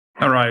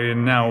Alright,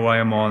 and now I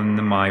am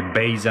on my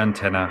base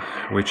antenna,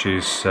 which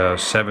is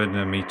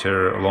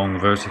 7-meter long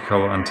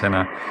vertical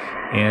antenna,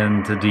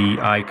 and the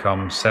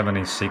ICOM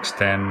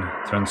 7610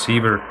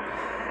 transceiver.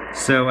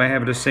 So I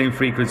have the same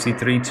frequency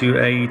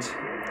 328,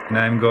 and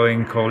I'm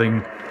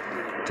calling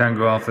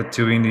Tango Alpha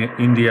 2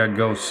 India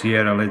Golf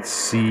Sierra. Let's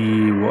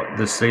see what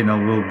the signal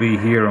will be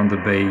here on the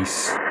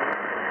base.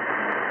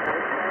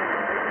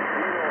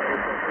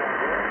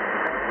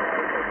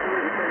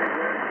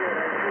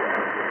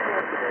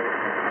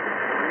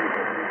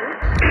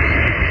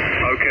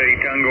 Okay,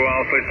 Tango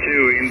Alpha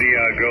 2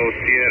 India Golf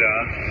Sierra,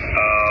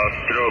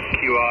 stroke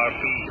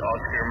QRP,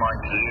 Oscar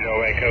Mike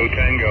 0 Echo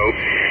Tango.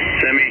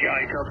 Semih,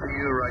 I copy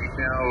you right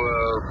now,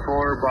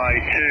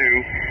 4x2,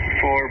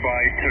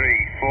 4x3,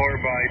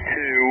 4x2,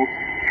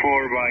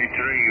 4x3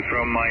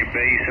 from my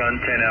base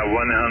antenna,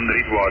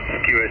 100 watts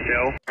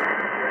QSL.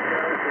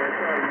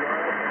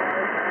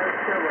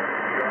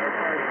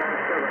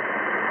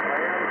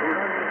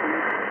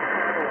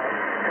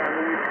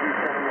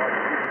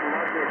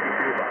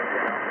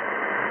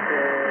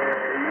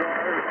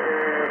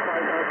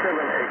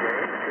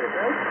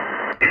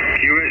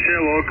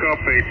 QSL, all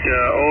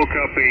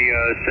copy,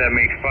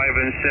 Semih, 5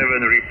 and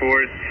 7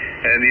 report,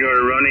 and you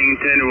are running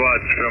 10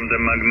 watts from the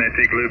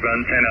magnetic loop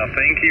antenna.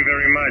 Thank you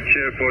very much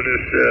for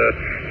this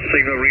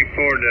signal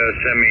report,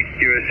 Semih,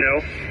 QSL.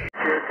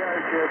 Thank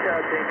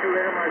you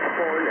very much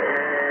for...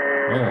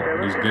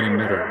 Oh, he's getting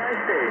better.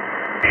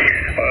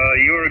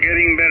 You're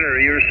getting better.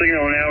 Your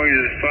signal now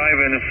is 5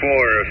 and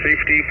 4,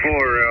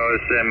 54,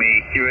 Semih,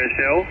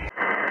 QSL.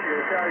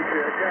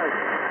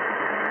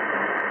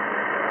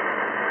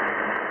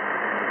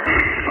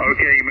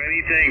 Okay,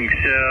 many thanks,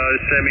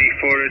 Semih,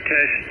 for the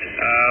test.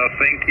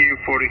 Thank you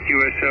for the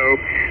QSO.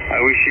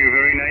 I wish you a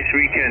very nice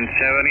weekend.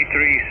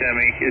 73,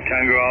 Semih,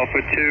 Tango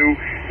Alpha 2,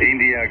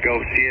 India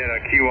Golf Sierra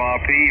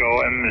QRP,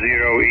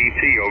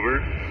 OM0ET, over.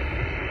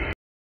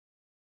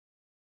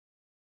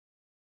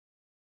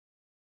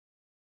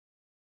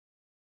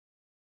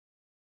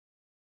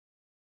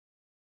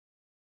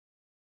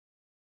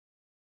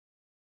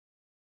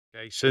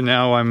 Okay, so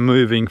now I'm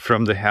moving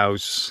from the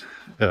house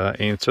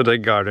into the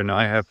garden.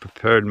 I have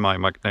prepared my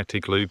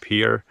magnetic loop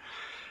here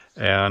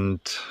and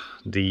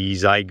the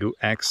Xiegu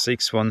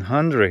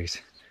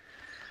X6100.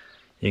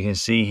 You can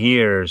see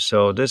here.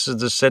 So this is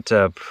the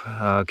setup,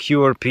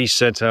 QRP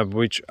setup,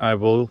 which I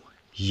will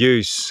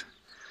use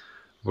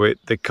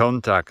with the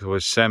contact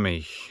with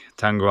Semih,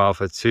 Tango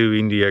Alpha 2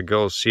 India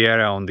Golf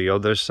Sierra on the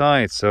other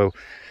side. So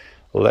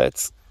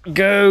let's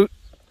go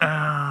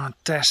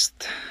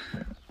test.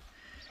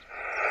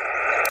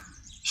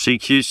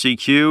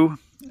 CQ,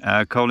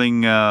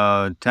 calling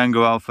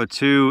Tango Alpha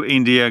 2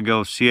 India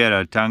Golf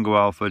Sierra, Tango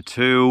Alpha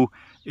 2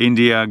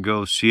 India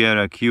Golf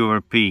Sierra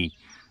QRP.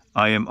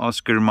 I am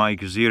Oscar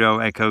Mike 0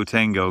 Echo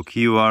Tango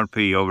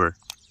QRP, over.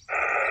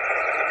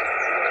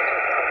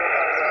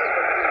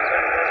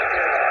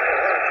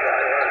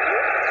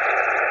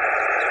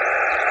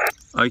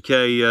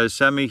 Okay,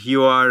 Semih,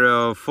 you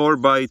are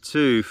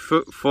 4x2,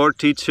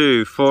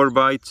 42,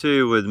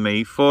 4x2 with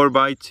me,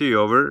 4x2,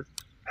 over.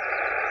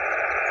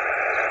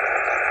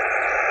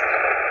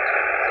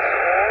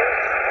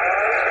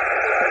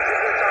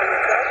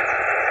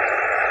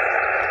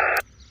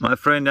 My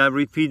friend, I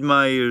repeat,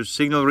 my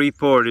signal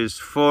report is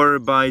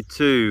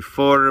 4x2,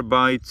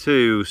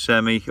 4x2,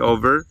 Semih,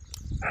 over.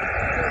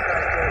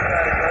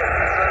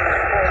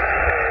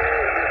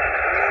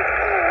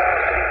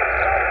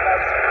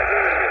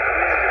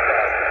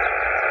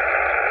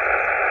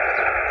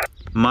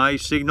 My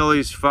signal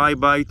is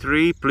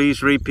 5x3,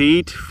 please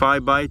repeat,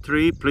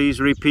 5x3,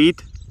 please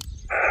repeat.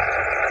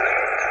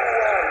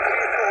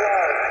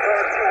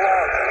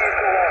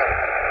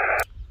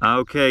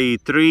 Okay,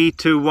 3,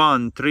 2,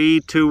 1, 3,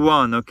 2,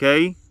 1,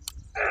 okay?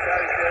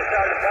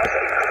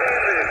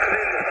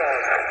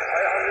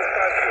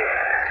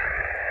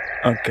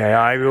 Okay,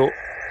 I will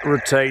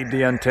rotate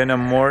the antenna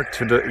more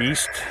to the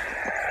east.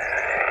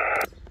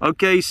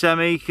 Okay,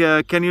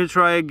 Semih, can you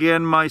try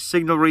again my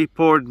signal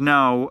report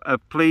now?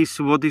 Please,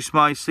 what is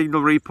my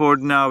signal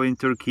report now in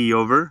Turkey,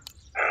 over?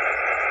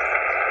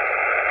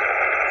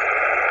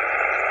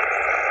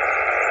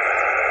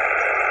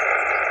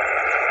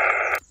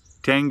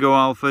 Tango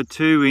Alpha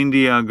 2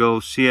 India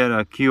Golf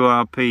Sierra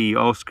QRP,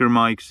 Oscar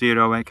Mike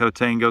 0 Echo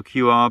Tango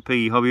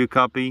QRP, how you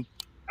copy?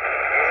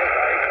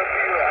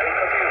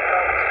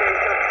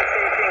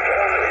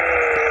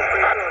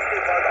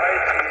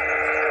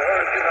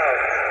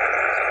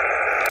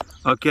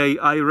 Okay,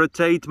 I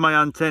rotate my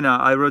antenna,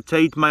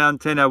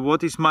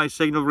 what is my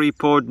signal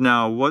report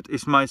now? What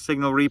is my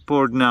signal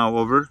report now,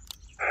 over?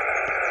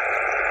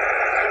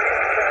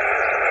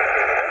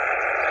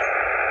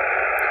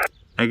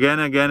 Again.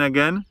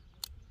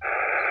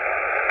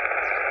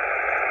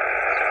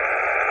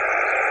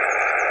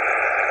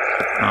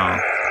 Oh,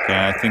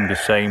 okay, I think the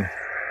same.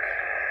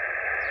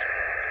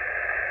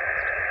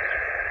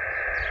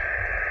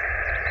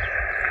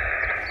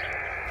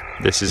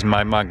 This is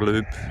my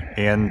Magloop,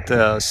 and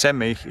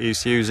Semih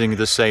is using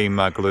the same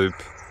Magloop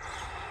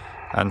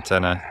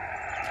antenna.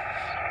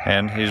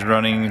 and he's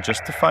running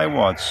just the 5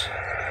 watts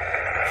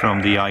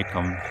from the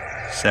ICOM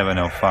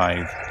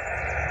 705.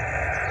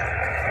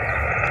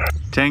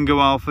 Tango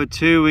Alpha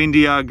 2,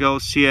 India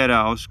Golf Sierra,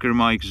 Oscar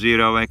Mike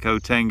 0 Echo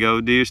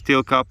Tango. Do you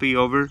still copy?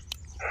 Over.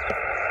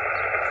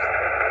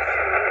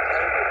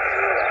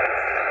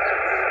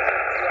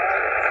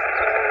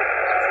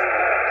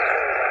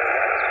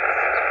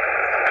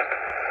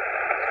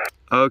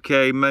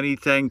 Okay, many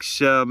thanks,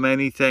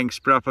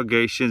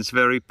 Propagations.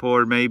 Very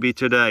poor maybe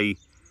today.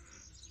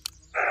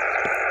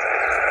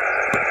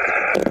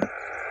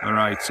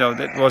 Alright, so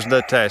that was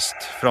the test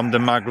from the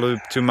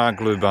Magloop to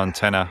Magloop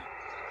antenna.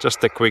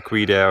 Just a quick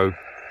video,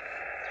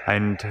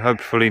 and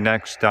hopefully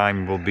next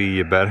time will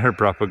be better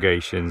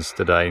propagations.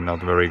 Today not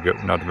very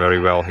good, not very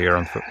well here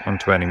on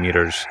 20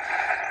 meters.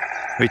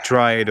 We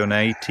tried on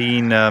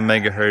 18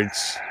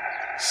 megahertz,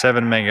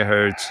 7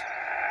 megahertz,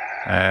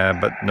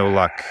 but no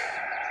luck.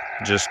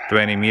 Just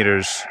 20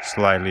 meters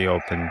slightly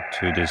open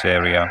to this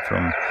area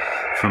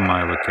from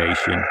my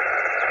location.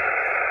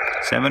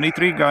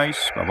 73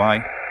 guys, bye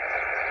bye.